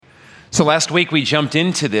So last week we jumped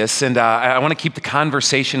into this, and I want to keep the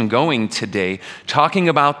conversation going today, talking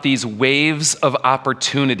about these waves of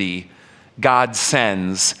opportunity God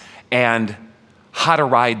sends and how to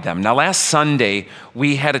ride them. Now, last Sunday,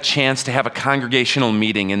 we had a chance to have a congregational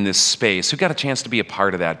meeting in this space. Who got a chance to be a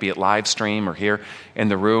part of that, be it live stream or here in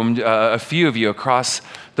the room? A few of you across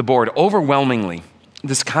the board. Overwhelmingly,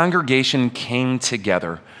 this congregation came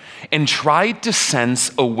together and tried to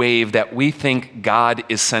sense a wave that we think God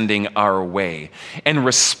is sending our way and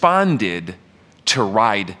responded to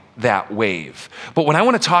ride that wave. But what I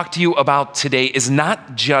want to talk to you about today is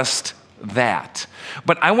not just that,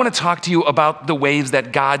 but I want to talk to you about the waves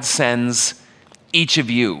that God sends each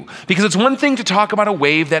of you. Because it's one thing to talk about a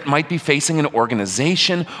wave that might be facing an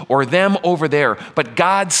organization or them over there, but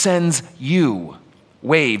God sends you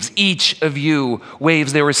waves, each of you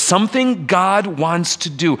waves. There is something God wants to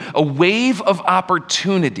do, a wave of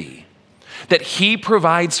opportunity that He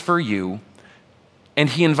provides for you, and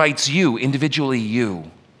He invites you, individually you,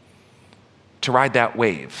 to ride that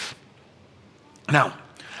wave. Now,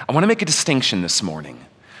 I want to make a distinction this morning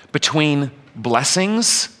between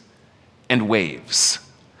blessings and waves.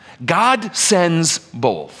 God sends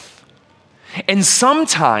both. And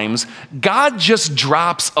sometimes God just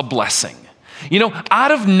drops a blessing. You know,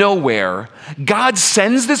 out of nowhere, God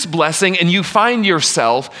sends this blessing and you find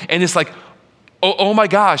yourself and it's like, oh my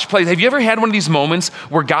gosh, have you ever had one of these moments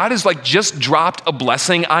where God has like just dropped a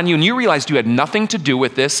blessing on you and you realized you had nothing to do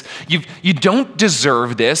with this? You don't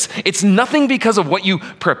deserve this. It's nothing because of what you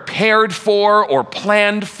prepared for or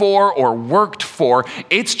planned for or worked for.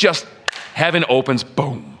 It's just heaven opens,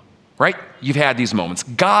 boom, right? You've had these moments.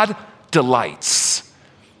 God delights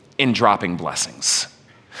in dropping blessings.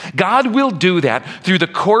 God will do that through the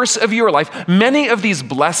course of your life. Many of these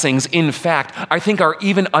blessings, in fact, I think are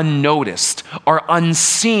even unnoticed or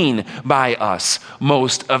unseen by us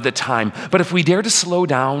most of the time. But if we dare to slow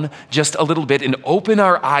down just a little bit and open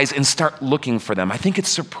our eyes and start looking for them, I think it's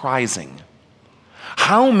surprising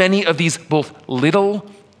how many of these both little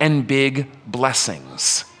and big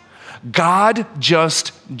blessings God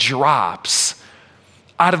just drops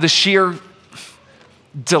out of the sheer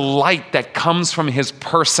delight that comes from His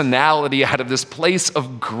personality, out of this place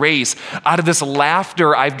of grace, out of this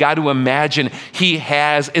laughter I've got to imagine He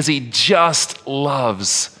has as He just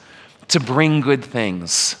loves to bring good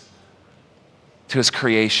things to His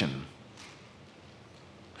creation.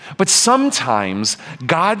 But sometimes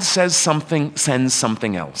God sends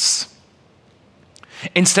something else.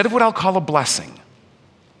 Instead of what I'll call a blessing,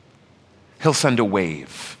 He'll send a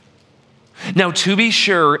wave. Now, to be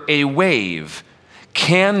sure, a wave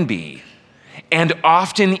can be and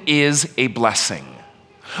often is a blessing.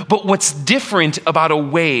 But what's different about a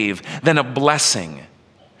wave than a blessing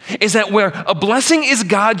is that where a blessing is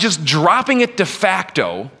God just dropping it de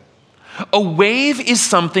facto, a wave is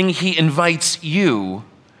something He invites you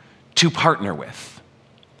to partner with.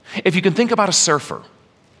 If you can think about a surfer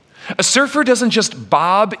doesn't just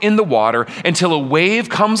bob in the water until a wave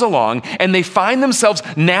comes along and they find themselves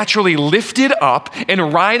naturally lifted up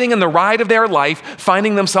and riding in the ride of their life,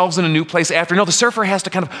 finding themselves in a new place after. No, the surfer has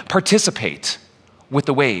to kind of participate with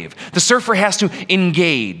the wave. The surfer has to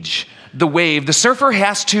engage the wave. The surfer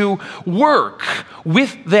has to work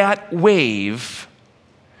with that wave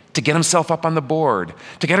to get himself up on the board,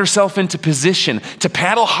 to get herself into position, to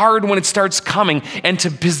paddle hard when it starts coming, and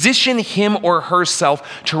to position him or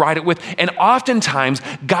herself to ride it with. And oftentimes,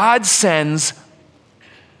 God sends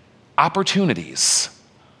opportunities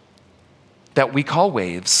that we call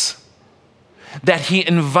waves, that He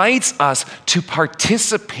invites us to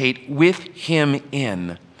participate with Him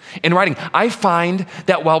in riding. I find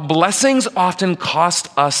that while blessings often cost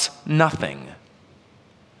us nothing,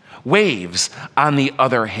 waves, on the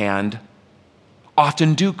other hand,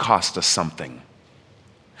 often do cost us something.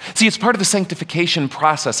 See, it's part of the sanctification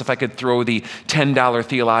process, if I could throw the $10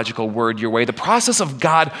 theological word your way, the process of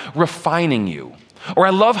God refining you. Or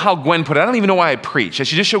I love how Gwen put it. I don't even know why I preach. I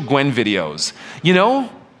should just show Gwen videos. You know,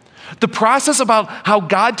 the process about how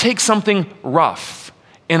God takes something rough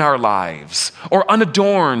in our lives, or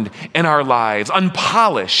unadorned in our lives,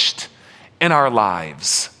 unpolished in our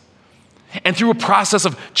lives, and through a process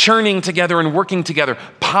of churning together and working together,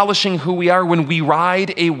 polishing who we are when we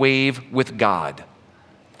ride a wave with God.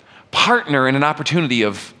 Partner in an opportunity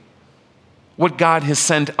of what God has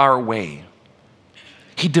sent our way.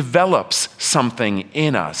 He develops something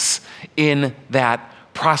in us in that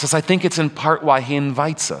process. I think it's in part why He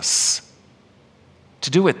invites us to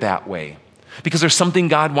do it that way. Because there's something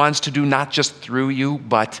God wants to do not just through you,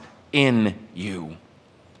 but in you.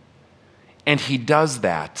 And He does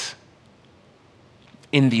that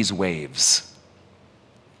in these waves.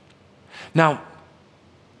 Now,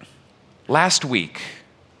 last week,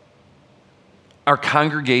 our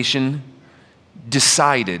congregation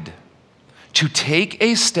decided to take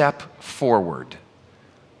a step forward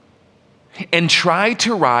and try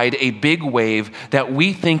to ride a big wave that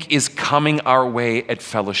we think is coming our way at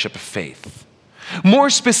Fellowship of Faith. More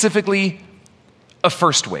specifically, a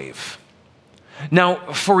first wave.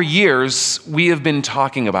 Now, for years, we have been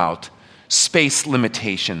talking about space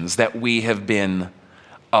limitations that we have been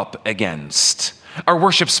up against. Our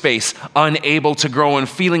worship space, unable to grow and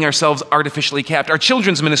feeling ourselves artificially capped. Our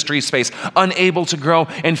children's ministry space, unable to grow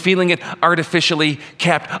and feeling it artificially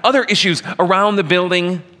capped. Other issues around the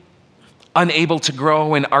building, unable to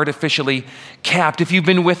grow and artificially capped. If you've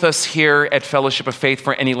been with us here at Fellowship of Faith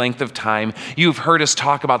for any length of time, you've heard us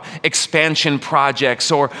talk about expansion projects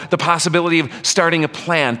or the possibility of starting a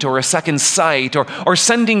plant or a second site or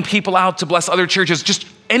sending people out to bless other churches. Just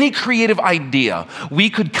any creative idea we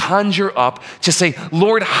could conjure up to say,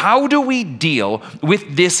 Lord, how do we deal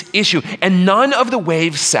with this issue? And none of the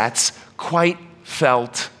wave sets quite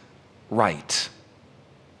felt right.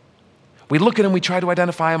 We look at them, we try to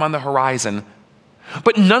identify them on the horizon,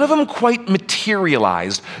 but none of them quite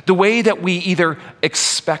materialized the way that we either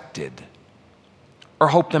expected or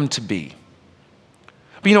hoped them to be.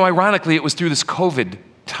 But ironically, it was through this COVID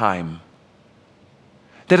time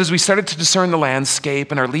that as we started to discern the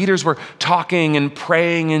landscape and our leaders were talking and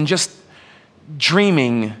praying and just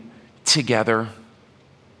dreaming together,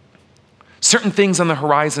 certain things on the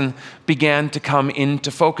horizon began to come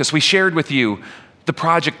into focus. We shared with you the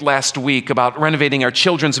project last week about renovating our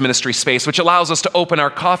children's ministry space, which allows us to open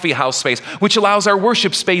our coffee house space, which allows our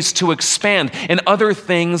worship space to expand, and other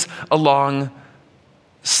things alongside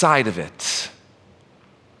of it.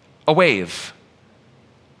 A wave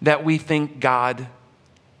that we think God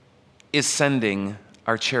is sending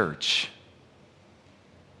our church.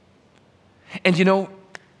 And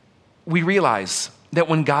we realize that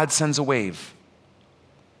when God sends a wave,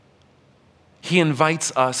 He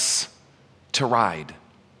invites us to ride.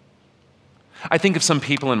 I think of some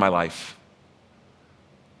people in my life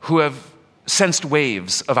who have sensed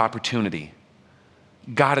waves of opportunity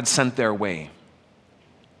God had sent their way,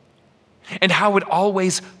 and how it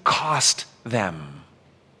always cost them.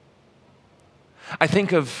 I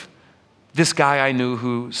think of this guy I knew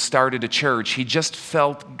who started a church. He just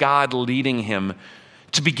felt God leading him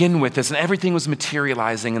to begin with this, and everything was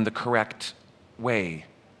materializing in the correct way.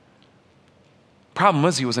 Problem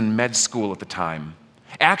was, he was in med school at the time,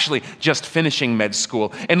 actually just finishing med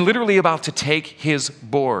school and literally about to take his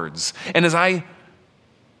boards. And as I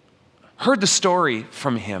heard the story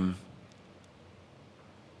from him,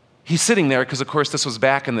 he's sitting there, because of course this was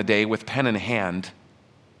back in the day, with pen in hand,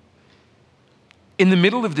 in the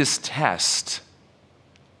middle of this test,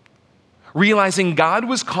 realizing God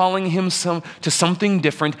was calling him to something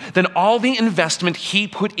different than all the investment he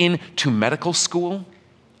put into medical school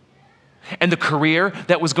and the career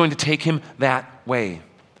that was going to take him that way.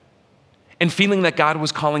 And feeling that God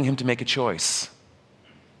was calling him to make a choice.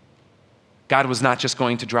 God was not just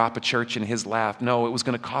going to drop a church in his lap. No, it was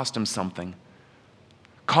going to cost him something.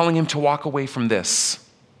 Calling him to walk away from this.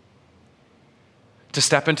 To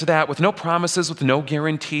step into that with no promises, with no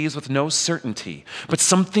guarantees, with no certainty, but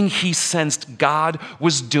something he sensed God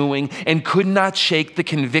was doing and could not shake the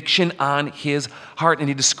conviction on his heart. And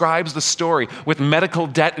he describes the story with medical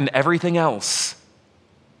debt and everything else.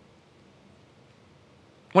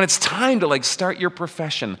 When it's time to start your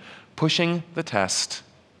profession, pushing the test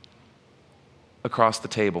across the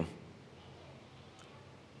table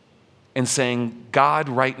and saying, God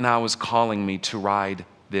right now is calling me to ride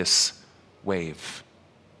this wave.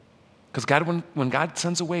 Because when God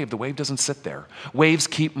sends a wave, the wave doesn't sit there. Waves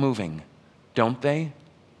keep moving, don't they?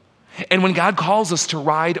 And when God calls us to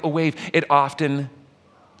ride a wave, it often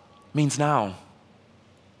means now.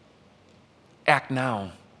 Act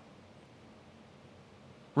now.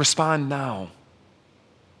 Respond now.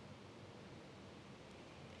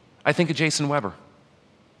 I think of Jason Weber,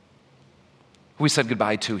 who we said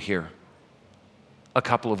goodbye to here a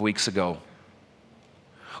couple of weeks ago,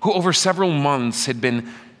 who over several months had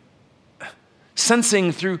been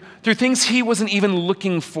sensing through things he wasn't even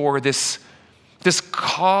looking for, this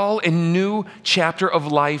call and new chapter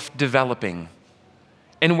of life developing,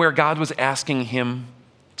 and where God was asking him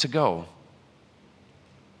to go.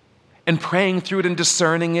 And praying through it and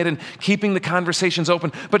discerning it and keeping the conversations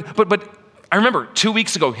open. But I remember 2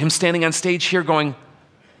 weeks ago, him standing on stage here going,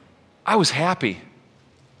 I was happy.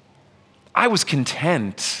 I was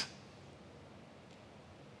content.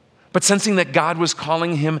 But sensing that God was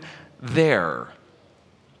calling him there.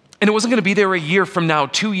 And it wasn't going to be there a year from now,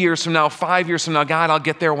 2 years from now, 5 years from now. God, I'll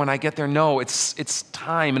get there when I get there. No, it's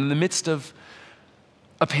time. And in the midst of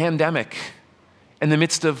a pandemic, in the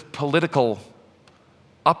midst of political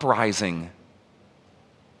uprising,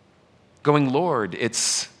 going, Lord,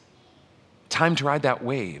 it's time to ride that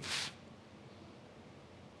wave.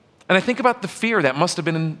 And I think about the fear that must have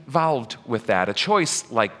been involved with that, a choice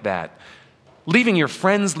like that. Leaving your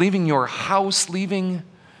friends, leaving your house, leaving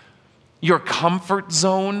your comfort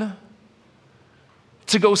zone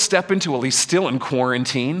to go step into, at least still in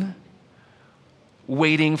quarantine,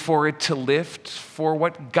 waiting for it to lift, for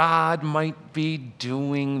what God might be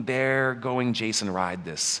doing there, going, Jason, ride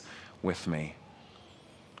this with me.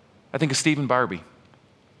 I think of Stephen Barbie.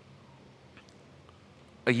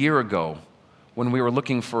 A year ago, when we were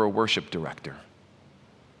looking for a worship director,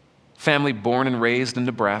 family born and raised in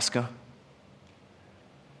Nebraska,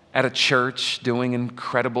 at a church doing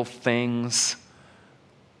incredible things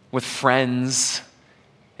with friends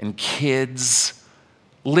and kids,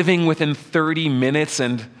 living within 30 minutes,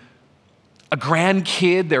 and a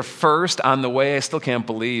grandkid, their first, on the way. I still can't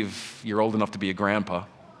believe you're old enough to be a grandpa.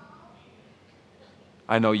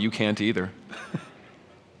 I know you can't either.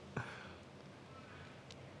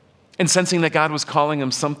 And sensing that God was calling him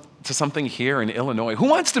to something here in Illinois. Who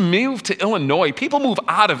wants to move to Illinois? People move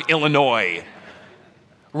out of Illinois,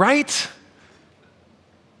 right?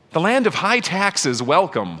 The land of high taxes,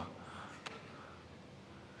 welcome.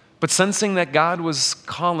 But sensing that God was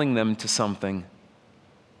calling them to something.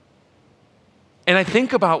 And I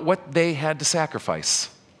think about what they had to sacrifice.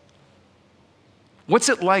 What's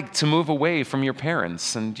it like to move away from your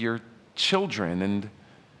parents and your children and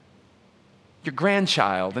your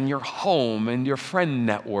grandchild and your home and your friend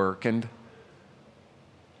network and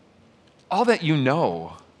all that you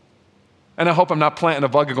know? And I hope I'm not planting a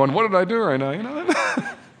bug and going, what did I do right now? You know?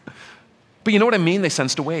 But you know what I mean? They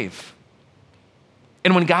sensed a wave.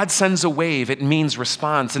 And when God sends a wave, it means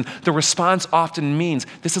response. And the response often means,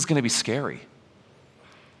 this is going to be scary.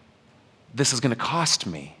 This is going to cost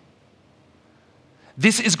me.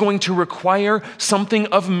 This is going to require something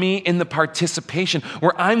of me in the participation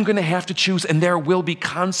where I'm going to have to choose, and there will be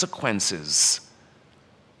consequences.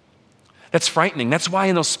 That's frightening. That's why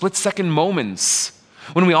in those split-second moments,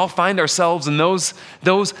 when we all find ourselves in those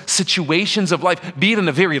situations of life, be it in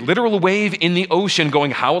a very literal wave in the ocean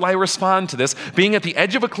going, how will I respond to this? Being at the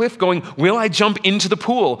edge of a cliff going, will I jump into the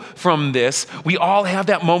pool from this? We all have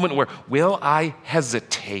that moment where, will I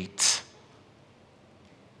hesitate?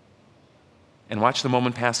 And watch the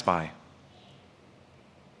moment pass by.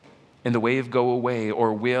 And the wave go away,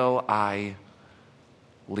 or will I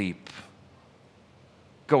leap?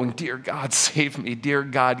 Going, dear God, save me. Dear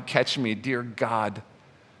God, catch me. Dear God,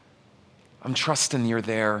 I'm trusting you're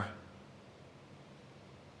there.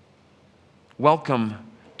 Welcome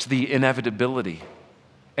to the inevitability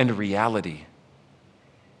and reality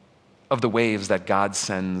of the waves that God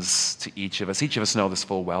sends to each of us. Each of us know this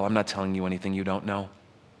full well. I'm not telling you anything you don't know.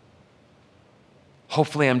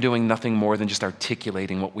 Hopefully I'm doing nothing more than just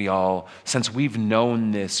articulating what we all, since we've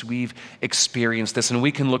known this, we've experienced this, and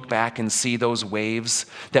we can look back and see those waves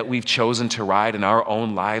that we've chosen to ride in our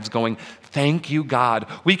own lives going, thank you, God.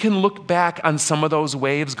 We can look back on some of those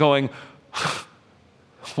waves going,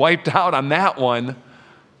 wiped out on that one.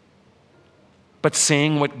 But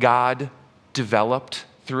seeing what God developed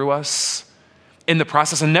through us in the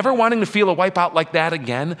process and never wanting to feel a wipeout like that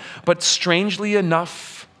again, but strangely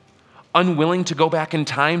enough, unwilling to go back in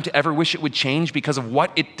time to ever wish it would change because of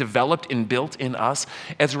what it developed and built in us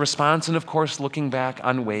as a response, and of course looking back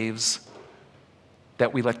on waves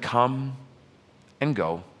that we let come and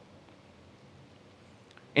go.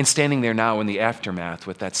 And standing there now in the aftermath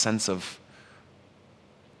with that sense of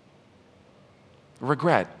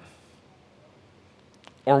regret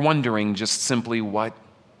or wondering just simply what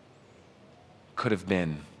could have been.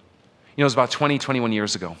 You know, it was about 21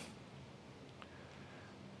 years ago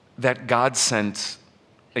that God sent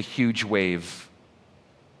a huge wave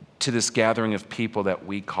to this gathering of people that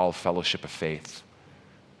we call Fellowship of Faith.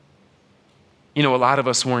 You know, a lot of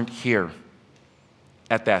us weren't here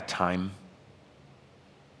at that time.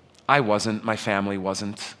 I wasn't, my family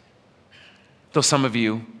wasn't. Though some of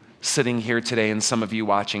you sitting here today and some of you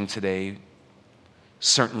watching today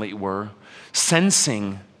certainly were,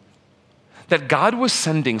 sensing that God was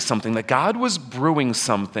sending something, that God was brewing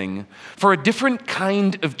something for a different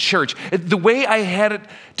kind of church. The way I had it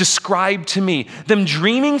described to me, them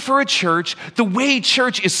dreaming for a church, the way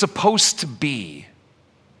church is supposed to be.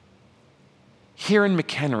 Here in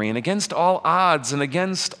McHenry, and against all odds and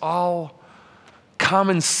against all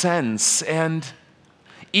common sense, and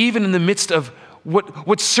even in the midst of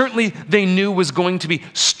what certainly they knew was going to be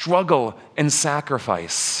struggle and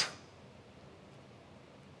sacrifice.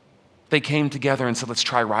 They came together and said, let's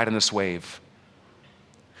try riding this wave.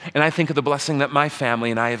 And I think of the blessing that my family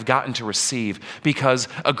and I have gotten to receive because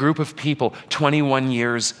a group of people 21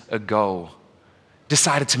 years ago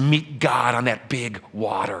decided to meet God on that big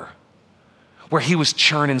water where he was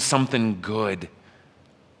churning something good,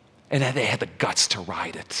 and they had the guts to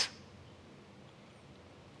ride it.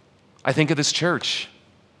 I think of this church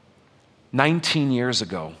 19 years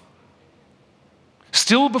ago,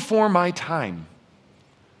 still before my time,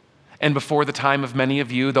 and before the time of many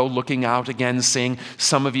of you, though looking out again, seeing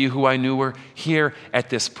some of you who I knew were here at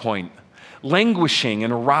this point, languishing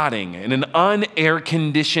and rotting in an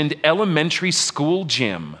unair-conditioned elementary school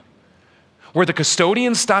gym where the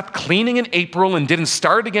custodian stopped cleaning in April and didn't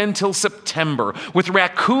start again till September, with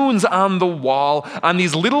raccoons on the wall, on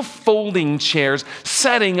these little folding chairs,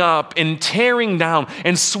 setting up and tearing down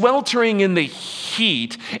and sweltering in the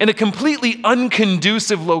heat in a completely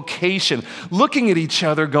unconducive location, looking at each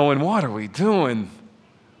other going, what are we doing?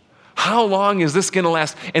 How long is this going to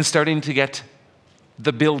last? And starting to get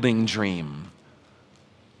the building dream.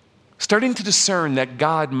 Starting to discern that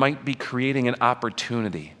God might be creating an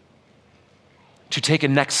opportunity to take a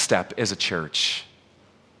next step as a church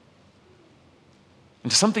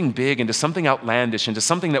into something big, into something outlandish, into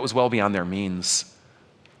something that was well beyond their means.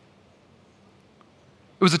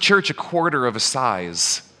 It was a church a quarter of a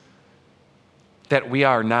size that we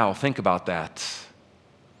are now. Think about that.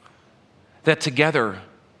 That together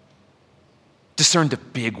discerned a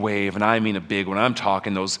big wave, and I mean a big one. I'm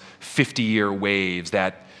talking those 50-year waves,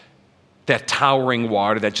 that towering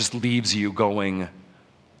water that just leaves you going,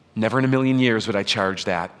 never in a million years would I charge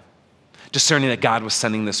that. Discerning that God was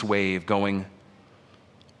sending this wave, going,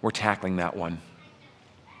 we're tackling that one.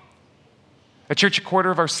 A church a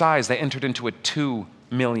quarter of our size, they entered into a $2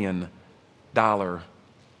 million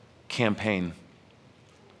campaign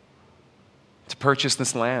to purchase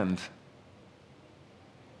this land,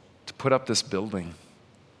 to put up this building,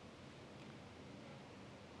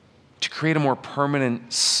 to create a more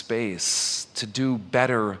permanent space, to do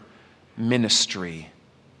better ministry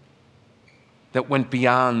that went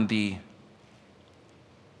beyond the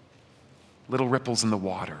little ripples in the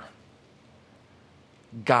water.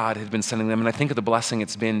 God had been sending them, and I think of the blessing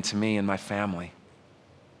it's been to me and my family.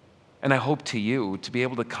 And I hope to you to be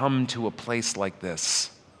able to come to a place like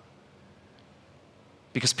this.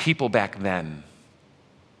 Because people back then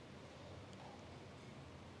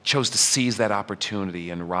chose to seize that opportunity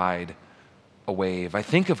and ride a wave. I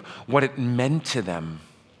think of what it meant to them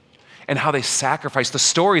and how they sacrificed. The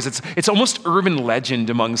stories, it's almost urban legend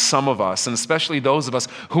among some of us, and especially those of us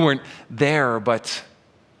who weren't there, but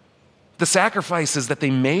the sacrifices that they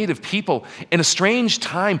made of people in a strange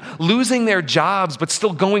time, losing their jobs, but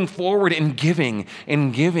still going forward and giving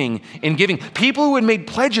and giving and giving. People who had made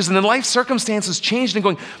pledges and then life circumstances changed and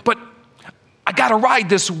going, but I got to ride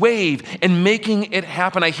this wave, and making it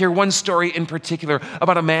happen. I hear one story in particular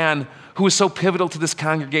about a man who was so pivotal to this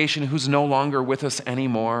congregation who's no longer with us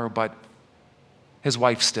anymore, but his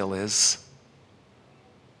wife still is.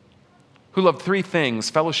 Who loved three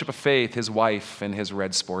things: fellowship of faith, his wife, and his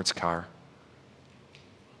red sports car.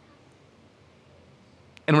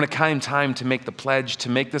 And when it came time to make the pledge to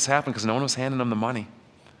make this happen, because no one was handing him the money,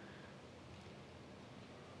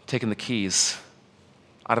 taking the keys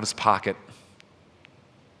out of his pocket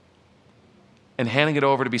and handing it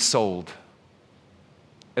over to be sold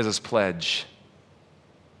as his pledge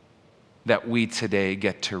that we today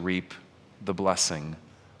get to reap the blessing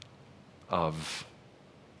of.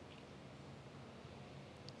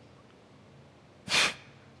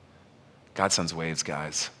 God sends waves,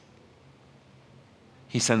 guys.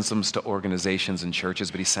 He sends them to organizations and churches,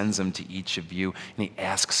 but he sends them to each of you, and he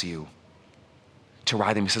asks you to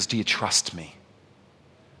ride them. He says, do you trust me?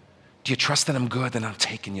 Do you trust that I'm good, that I'm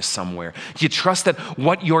taking you somewhere? Do you trust that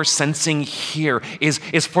what you're sensing here is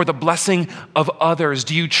for the blessing of others?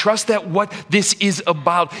 Do you trust that what this is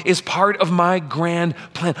about is part of my grand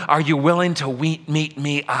plan? Are you willing to meet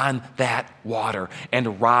me on that water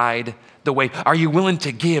and ride the wave? Are you willing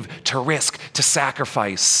to give, to risk, to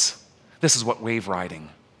sacrifice? This is what wave riding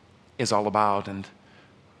is all about. And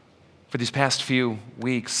for these past few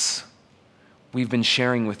weeks, we've been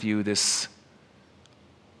sharing with you this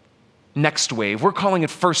next wave. We're calling it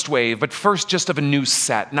first wave, but first just of a new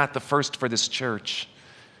set, not the first for this church.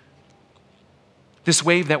 This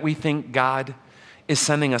wave that we think God is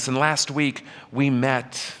sending us. And last week we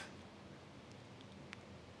met,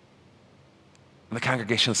 and the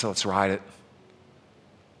congregation said, let's ride it.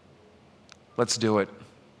 Let's do it.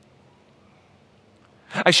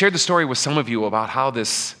 I shared the story with some of you about how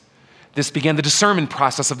this began, the discernment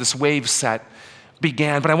process of this wave set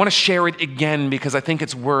began, but I want to share it again because I think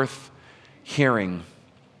it's worth hearing.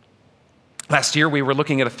 Last year, we were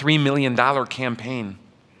looking at a $3 million campaign.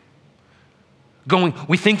 Going,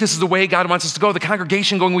 we think this is the way God wants us to go. The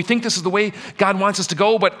congregation going, we think this is the way God wants us to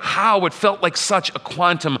go, but how? It felt like such a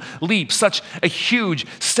quantum leap, such a huge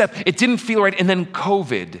step. It didn't feel right, and then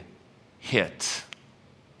COVID hit.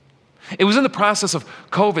 It was in the process of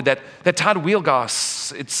COVID that Todd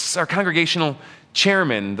Wheelgoss, it's our congregational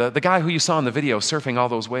chairman, the guy who you saw in the video surfing all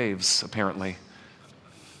those waves, apparently.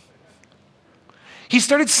 He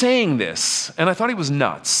started saying this, and I thought he was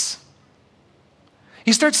nuts.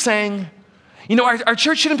 He starts saying, our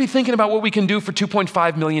church shouldn't be thinking about what we can do for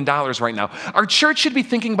 $2.5 million right now. Our church should be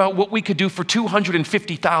thinking about what we could do for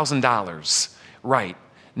 $250,000 right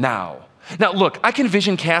now. Now, look, I can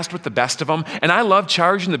vision cast with the best of them, and I love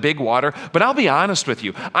charging the big water, but I'll be honest with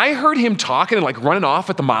you. I heard him talking and running off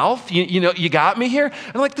at the mouth. You got me here?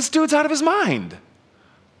 And this dude's out of his mind.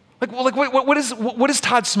 What is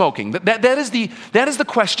Todd smoking? That is the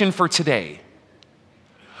question for today.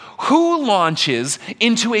 Who launches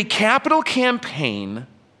into a capital campaign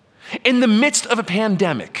in the midst of a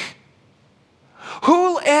pandemic?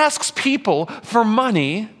 Who asks people for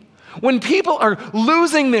money when people are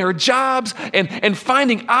losing their jobs and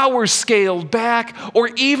finding hours scaled back, or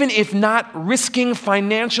even if not, risking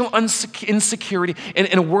financial insecurity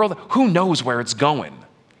in a world, who knows where it's going?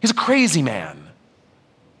 He's a crazy man.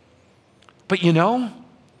 But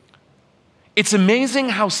it's amazing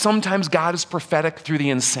how sometimes God is prophetic through the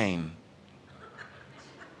insane.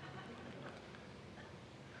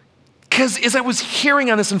 Because as I was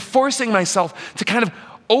hearing on this and forcing myself to kind of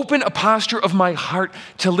open a posture of my heart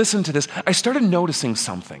to listen to this, I started noticing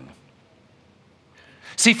something.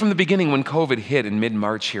 See, from the beginning when COVID hit in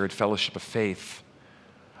mid-March here at Fellowship of Faith,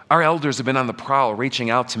 our elders have been on the prowl, reaching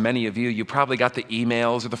out to many of you. You probably got the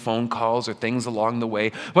emails or the phone calls or things along the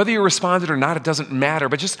way. Whether you responded or not, it doesn't matter.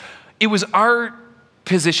 But it was our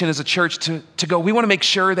position as a church to go, we want to make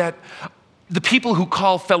sure that the people who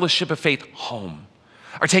call Fellowship of Faith home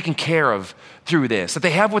are taken care of through this, that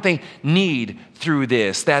they have what they need through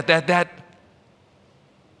this, that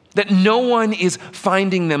no one is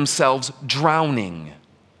finding themselves drowning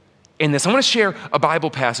in this. I want to share a Bible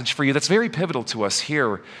passage for you that's very pivotal to us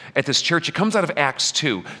here at this church. It comes out of Acts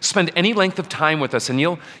 2. Spend any length of time with us and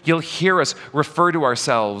you'll hear us refer to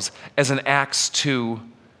ourselves as an Acts 2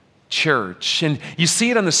 church. And you see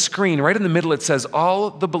it on the screen. Right in the middle it says, all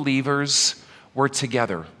the believers were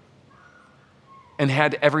together and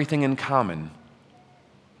had everything in common.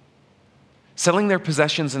 Selling their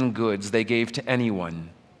possessions and goods they gave to anyone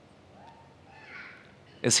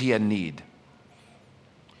as he had need.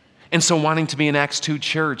 And so, wanting to be an Acts 2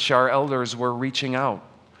 church, our elders were reaching out,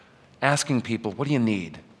 asking people, what do you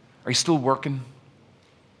need? Are you still working?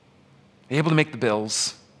 Are you able to make the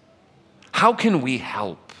bills? How can we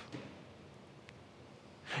help?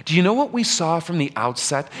 Do you know what we saw from the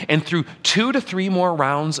outset and through 2 to 3 more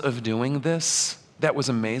rounds of doing this that was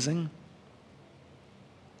amazing?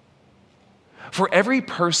 For every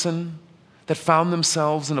person that found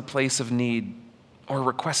themselves in a place of need or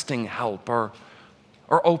requesting help or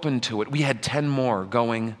open to it, we had 10 more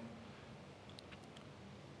going,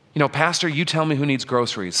 Pastor, you tell me who needs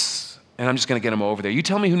groceries, and I'm just going to get them over there. You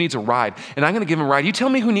tell me who needs a ride, and I'm going to give them a ride. You tell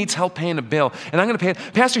me who needs help paying a bill, and I'm going to pay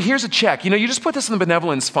it. Pastor, here's a check. You just put this in the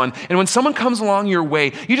benevolence fund, and when someone comes along your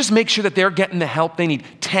way, you just make sure that they're getting the help they need.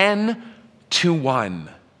 10 to 1.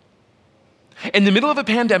 In the middle of a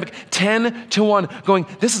pandemic, 10 to 1, going,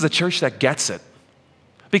 this is a church that gets it.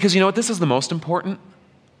 Because you know what? This is the most important.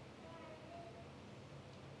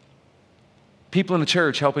 People in a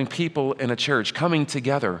church helping people in a church, coming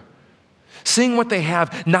together, seeing what they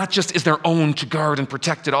have, not just as their own to guard and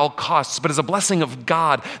protect at all costs, but as a blessing of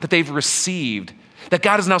God that they've received, that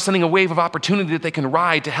God is now sending a wave of opportunity that they can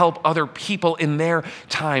ride to help other people in their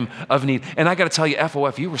time of need. And I got to tell you,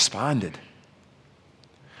 FOF, you responded.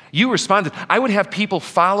 You responded. I would have people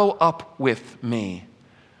follow up with me,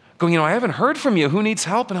 going, I haven't heard from you. Who needs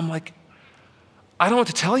help? And I'm like, I don't know what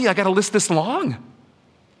to tell you. I got a list this long.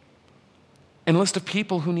 And a list of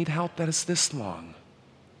people who need help that is this long.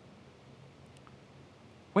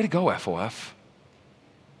 Way to go, FOF.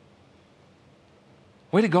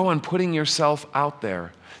 Way to go on putting yourself out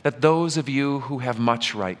there, that those of you who have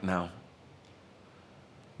much right now,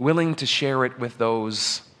 willing to share it with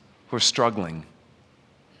those who are struggling.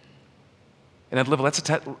 And that's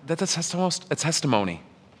a testimony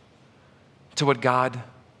to what God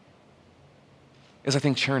is, I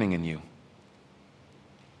think, churning in you.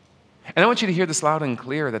 And I want you to hear this loud and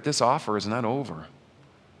clear, that this offer is not over.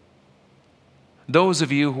 Those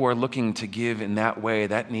of you who are looking to give in that way,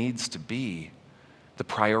 that needs to be the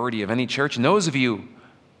priority of any church. And those of you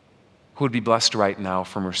who would be blessed right now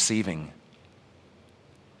from receiving,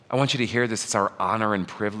 I want you to hear this. It's our honor and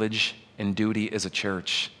privilege and duty as a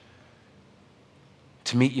church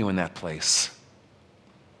to meet you in that place.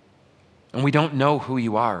 And we don't know who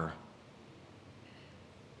you are.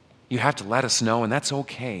 You have to let us know, and that's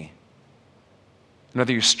okay. And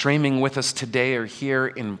whether you're streaming with us today or here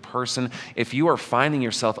in person, if you are finding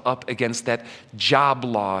yourself up against that job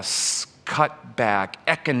loss, cutback,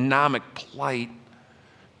 economic plight,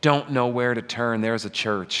 don't know where to turn, there's a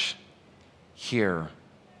church here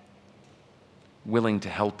willing to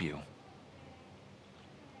help you.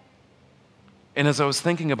 And as I was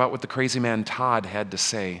thinking about what the crazy man Todd had to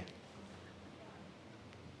say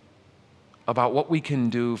about what we can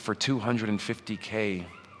do for $250K,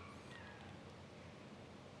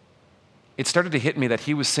 it started to hit me that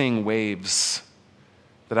he was seeing waves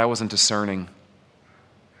that I wasn't discerning.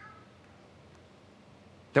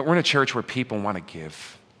 That we're in a church where people want to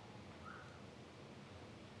give.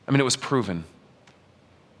 I mean, it was proven.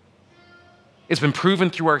 It's been proven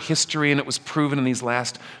through our history, and it was proven in these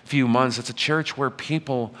last few months. It's a church where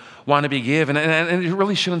people want to be given, and it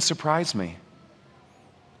really shouldn't surprise me.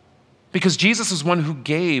 Because Jesus is one who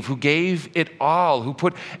gave it all, who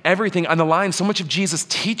put everything on the line. So much of Jesus'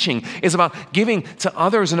 teaching is about giving to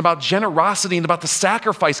others and about generosity and about the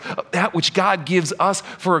sacrifice of that which God gives us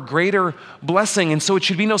for a greater blessing. And so it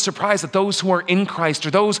should be no surprise that those who are in Christ,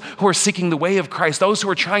 or those who are seeking the way of Christ, those who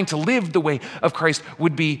are trying to live the way of Christ,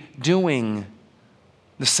 would be doing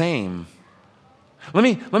the same. Let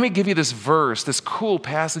me give you this verse, this cool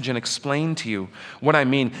passage, and explain to you what I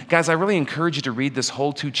mean. Guys, I really encourage you to read this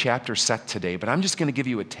whole 2-chapter set today, but I'm just going to give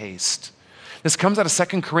you a taste. This comes out of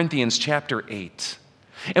 2 Corinthians chapter 8.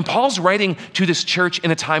 And Paul's writing to this church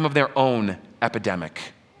in a time of their own epidemic.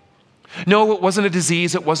 No, it wasn't a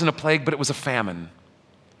disease, it wasn't a plague, but it was a famine.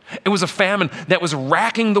 It was a famine that was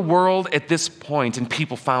racking the world at this point, and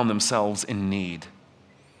people found themselves in need.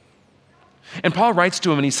 And Paul writes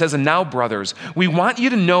to him and he says, "And now, brothers, we want you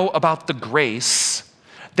to know about the grace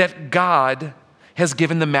that God has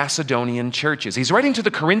given the Macedonian churches." He's writing to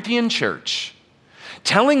the Corinthian church,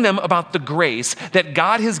 telling them about the grace that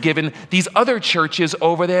God has given these other churches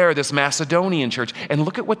over there, this Macedonian church. And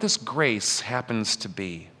look at what this grace happens to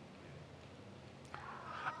be.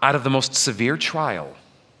 Out of the most severe trial,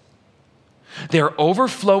 their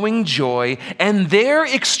overflowing joy and their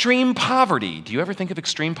extreme poverty. Do you ever think of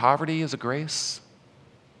extreme poverty as a grace?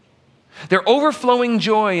 Their overflowing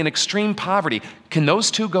joy and extreme poverty, can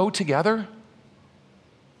those two go together?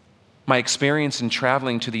 My experience in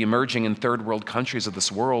traveling to the emerging and third world countries of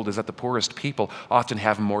this world is that the poorest people often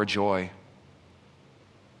have more joy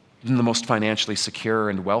than the most financially secure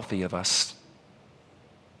and wealthy of us.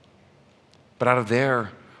 But out of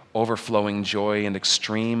their overflowing joy and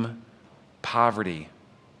extreme poverty,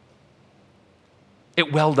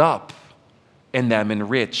 it welled up in them in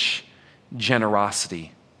rich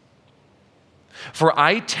generosity. For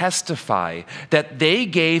I testify that they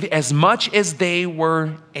gave as much as they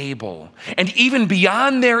were able, and even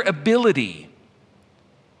beyond their ability.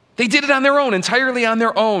 They did it on their own, entirely on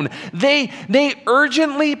their own. They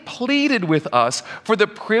urgently pleaded with us for the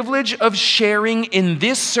privilege of sharing in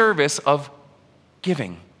this service of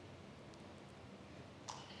giving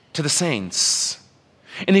to the saints.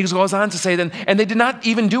 And he goes on to say then, and they did not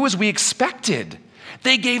even do as we expected.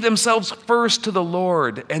 They gave themselves first to the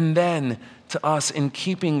Lord and then to us, in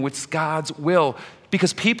keeping with God's will.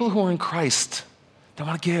 Because people who are in Christ, they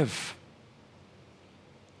want to give.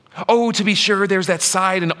 Oh, to be sure, there's that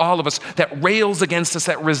side in all of us that rails against us,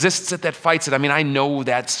 that resists it, that fights it. I mean, I know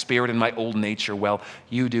that spirit in my old nature well.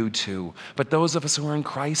 You do too. But those of us who are in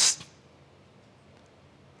Christ,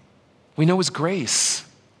 we know His grace.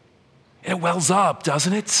 And it wells up,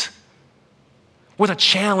 doesn't it? With a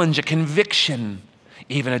challenge, a conviction,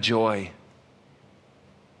 even a joy.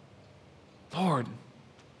 Lord,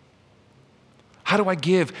 how do I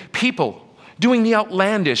give? People doing the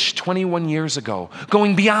outlandish 21 years ago,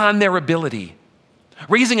 going beyond their ability,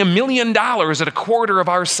 raising $1 million at a quarter of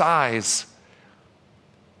our size.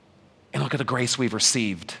 And look at the grace we've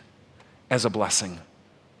received as a blessing.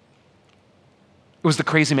 It was the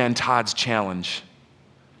crazy man Todd's challenge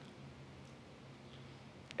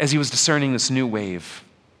as he was discerning this new wave,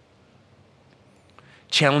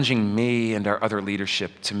 challenging me and our other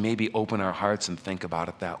leadership to maybe open our hearts and think about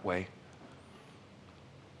it that way.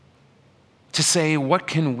 To say, what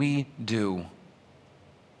can we do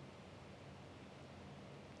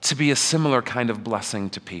to be a similar kind of blessing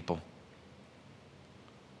to people?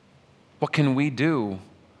 What can we do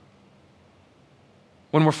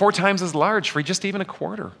when we're 4 times as large for just even a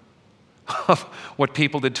quarter of what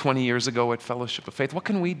people did 20 years ago at Fellowship of Faith? What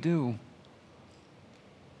can we do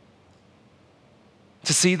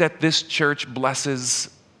to see that this church blesses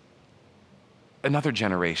another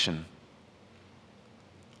generation,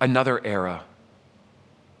 another era,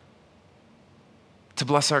 to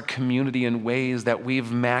bless our community in ways that we've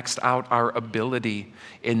maxed out our ability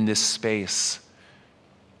in this space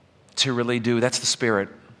to really do? That's the spirit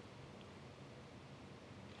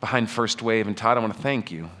behind First Wave. And Todd, I want to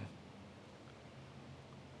thank you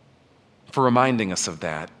for reminding us of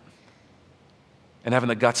that and having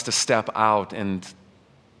the guts to step out and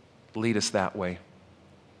lead us that way.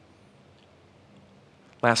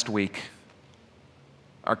 Last week,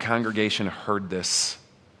 our congregation heard this,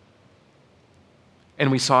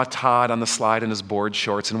 and we saw Todd on the slide in his board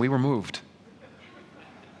shorts, and we were moved.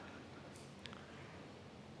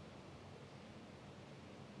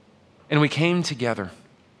 And we came together.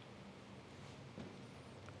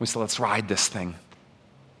 We said, let's ride this thing.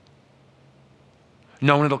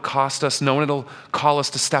 Knowing it'll cost us, knowing it'll call us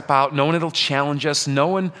to step out, knowing it'll challenge us,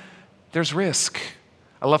 knowing there's risk.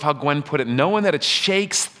 I love how Gwen put it, knowing that it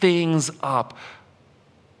shakes things up,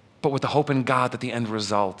 but with the hope in God that the end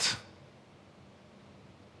result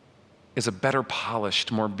is a better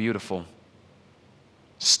polished, more beautiful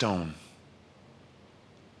stone.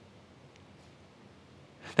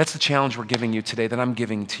 That's the challenge we're giving you today, that I'm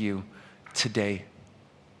giving to you today.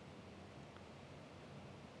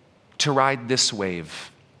 To ride this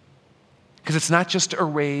wave. Because it's not just a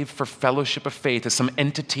wave for Fellowship of Faith as some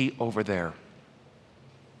entity over there.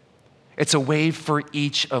 It's a wave for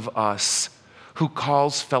each of us who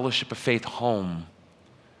calls Fellowship of Faith home,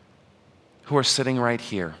 who are sitting right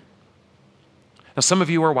here. Now, some of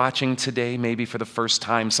you are watching today maybe for the first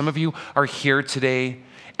time. Some of you are here today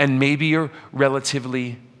and maybe you're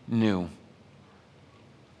relatively new.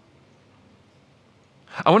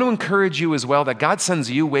 I want to encourage you as well that God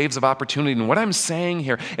sends you waves of opportunity, and what I'm saying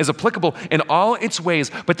here is applicable in all its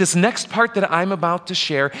ways, but this next part that I'm about to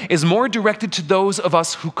share is more directed to those of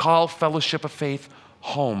us who call Fellowship of Faith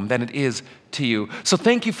home than it is to you. So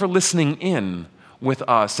thank you for listening in with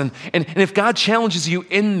us. And if God challenges you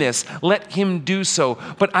in this, let him do so.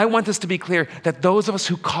 But I want this to be clear that those of us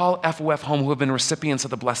who call FOF home, who have been recipients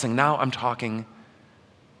of the blessing, now I'm talking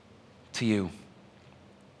to you.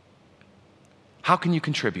 How can you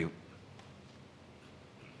contribute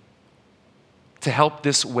to help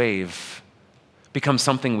this wave become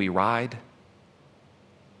something we ride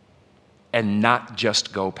and not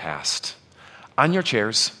just go past? On your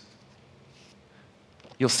chairs,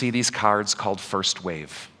 you'll see these cards called First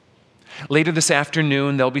Wave. Later this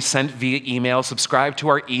afternoon, they'll be sent via email. Subscribe to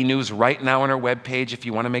our e-news right now on our webpage if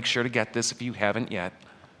you want to make sure to get this if you haven't yet.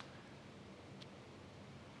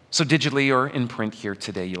 So digitally or in print here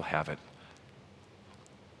today, you'll have it.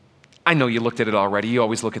 I know you looked at it already. You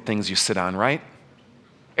always look at things you sit on, right?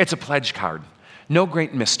 It's a pledge card. No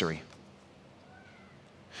great mystery.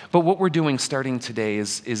 But what we're doing starting today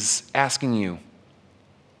is asking you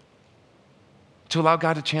to allow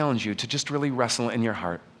God to challenge you, to just really wrestle in your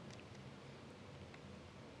heart.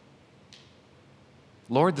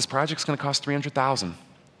 Lord, this project's going to cost $300,000.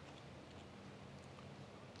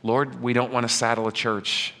 Lord, we don't want to saddle a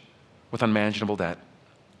church with unmanageable debt.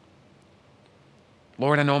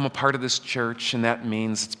 Lord, I know I'm a part of this church, and that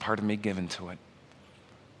means it's part of me giving to it.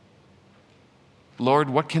 Lord,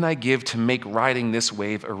 what can I give to make riding this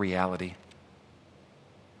wave a reality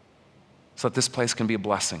so that this place can be a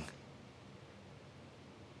blessing?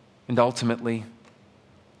 And ultimately,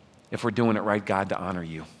 if we're doing it right, God, to honor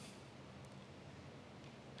you.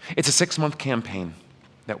 It's a 6-month campaign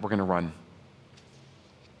that we're going to run,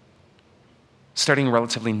 starting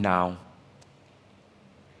relatively now,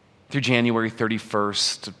 through January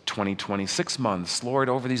 31st of 2020, 6 months. Lord,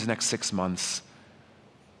 over these next 6 months,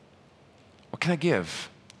 what can I give?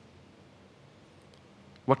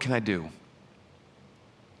 What can I do?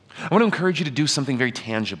 I want to encourage you to do something very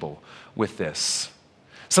tangible with this.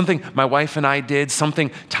 Something my wife and I did, something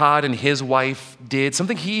Todd and his wife did,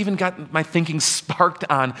 something he even got my thinking sparked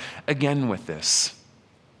on again with this.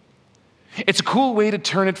 It's a cool way to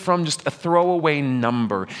turn it from just a throwaway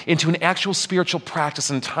number into an actual spiritual practice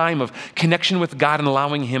and time of connection with God and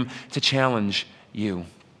allowing him to challenge you.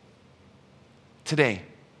 Today,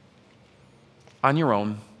 on your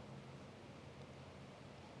own,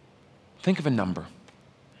 think of a number.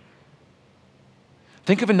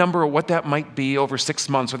 Think of a number of what that might be over 6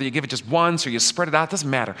 months, whether you give it just once or you spread it out, doesn't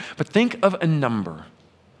matter. But think of a number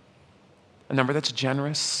that's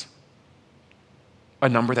generous, a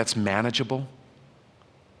number that's manageable,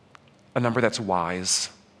 a number that's wise.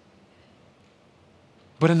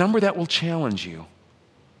 but a number that will challenge you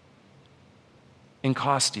and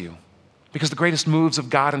cost you. Because the greatest moves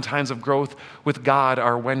of God in times of growth with God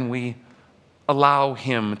are when we allow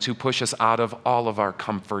Him to push us out of all of our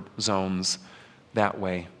comfort zones that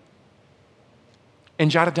way.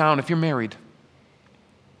 And jot it down if you're married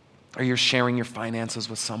or you're sharing your finances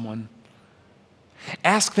with someone.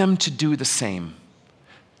 Ask them to do the same.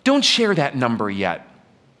 Don't share that number yet.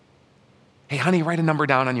 Hey, honey, write a number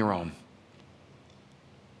down on your own.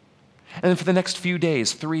 And then for the next few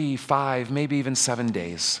days, 3, 5, maybe even 7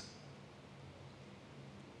 days,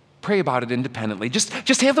 pray about it independently. Just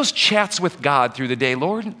have those chats with God through the day.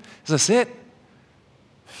 Lord, is this it?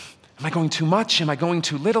 Am I going too much? Am I going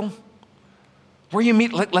too little? Where you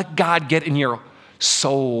meet, let God get in your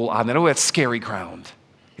soul on that. Oh, that's scary ground.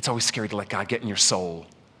 It's always scary to let God get in your soul.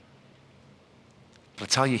 But I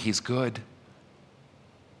tell you, He's good.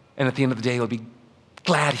 And at the end of the day, you'll be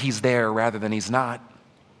glad He's there rather than He's not.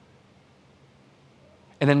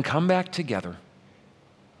 And then come back together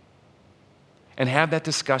and have that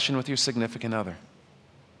discussion with your significant other.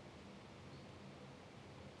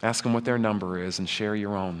 Ask them what their number is and share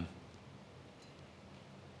your own.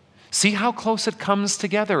 See how close it comes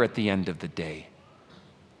together at the end of the day.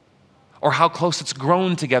 Or how close it's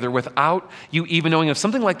grown together without you even knowing. If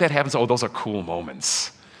something like that happens, oh, those are cool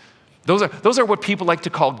moments. Those are what people like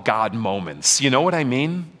to call God moments. You know what I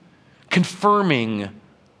mean? Confirming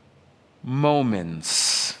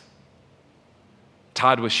moments.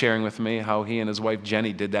 Todd was sharing with me how he and his wife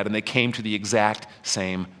Jenny did that, and they came to the exact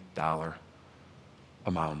same dollar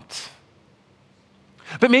amount.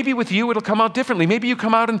 But maybe with you, it'll come out differently. Maybe you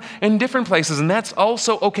come out in different places, and that's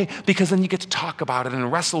also okay, because then you get to talk about it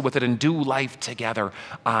and wrestle with it and do life together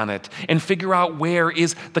on it and figure out where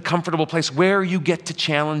is the comfortable place, where you get to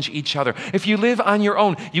challenge each other. If you live on your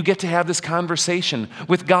own, you get to have this conversation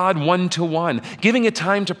with God one-to-one, giving it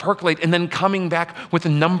time to percolate, and then coming back with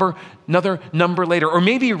another number later, or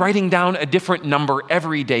maybe writing down a different number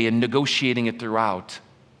every day and negotiating it throughout.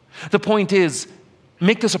 The point is,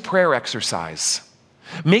 make this a prayer exercise.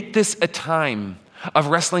 Make this a time of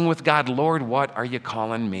wrestling with God. Lord, what are you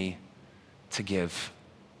calling me to give?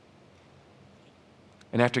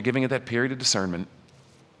 And after giving it that period of discernment,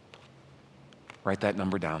 write that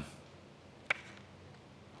number down.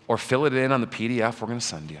 Or fill it in on the PDF we're going to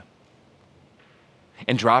send you.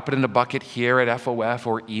 And drop it in a bucket here at FOF,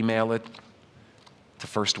 or email it to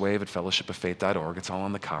firstwave@fellowshipoffaith.org. It's all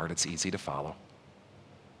on the card. It's easy to follow.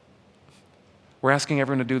 We're asking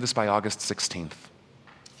everyone to do this by August 16th.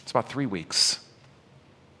 It's about 3 weeks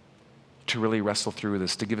to really wrestle through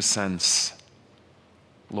this, to give a sense,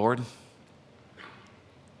 Lord,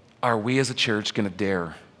 are we as a church going to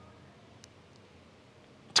dare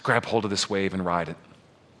to grab hold of this wave and ride it?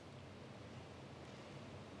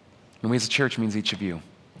 And we as a church means each of you.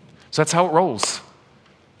 So that's how it rolls.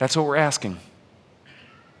 That's what we're asking.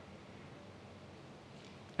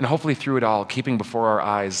 And hopefully through it all, keeping before our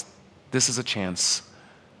eyes, this is a chance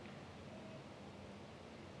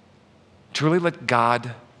to really let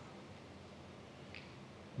God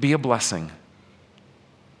be a blessing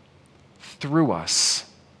through us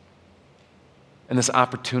and this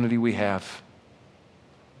opportunity we have.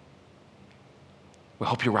 We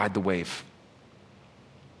hope you ride the wave.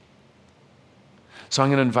 So I'm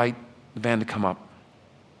going to invite the band to come up.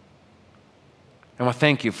 I want to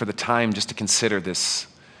thank you for the time just to consider this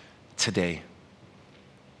today.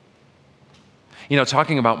 You know,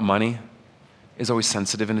 talking about money is always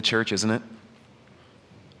sensitive in the church, isn't it?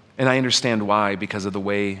 And I understand why, because of the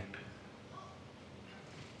way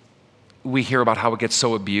we hear about how it gets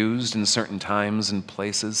so abused in certain times and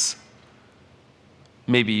places.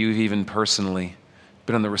 Maybe you've even personally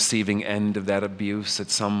been on the receiving end of that abuse at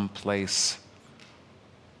some place.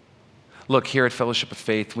 Look, here at Fellowship of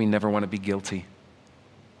Faith, we never want to be guilty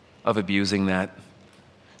of abusing that,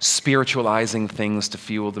 spiritualizing things to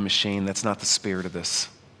fuel the machine. That's not the spirit of this.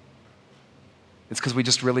 It's because we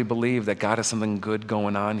just really believe that God has something good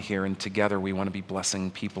going on here, and together we want to be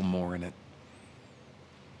blessing people more in it.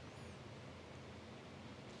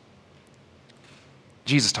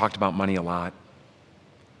 Jesus talked about money a lot,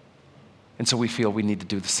 and so we feel we need to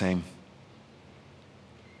do the same.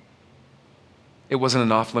 It wasn't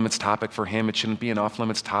an off-limits topic for him. It shouldn't be an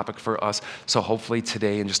off-limits topic for us. So hopefully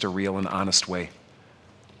today, in just a real and honest way,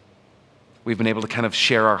 we've been able to kind of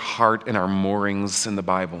share our heart and our moorings in the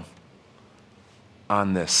Bible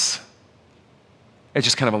on this. It's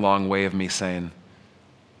just kind of a long way of me saying,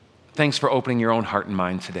 thanks for opening your own heart and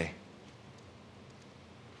mind today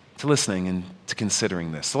to listening and to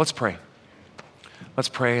considering this. So let's pray. Let's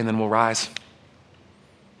pray, and then we'll rise.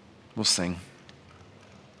 We'll sing.